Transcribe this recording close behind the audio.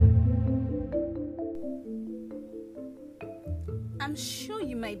I'm sure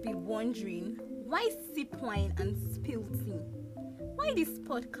you might be wondering, why sip wine and spill tea? Why this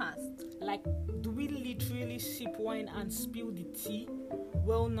podcast? Like, do we literally sip wine and spill the tea?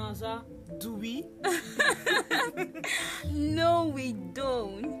 Well, Naza, do we? No, we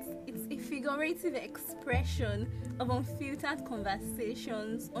don't. It's a figurative expression of unfiltered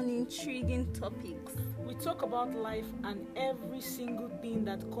conversations on intriguing topics. We talk about life and every single thing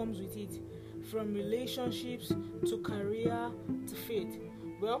that comes with it, from relationships to career to faith.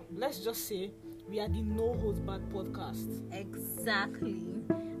 Well, let's just say we are the No Holds Barred podcast. Exactly.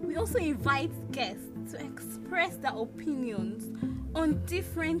 We also invite guests to express their opinions on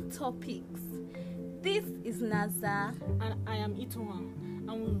different topics. This is Naza. And I am Itoa.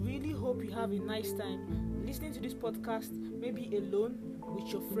 And we really hope you have a nice time listening to this podcast, maybe alone,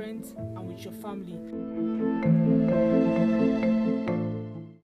 with your friends, and with your family.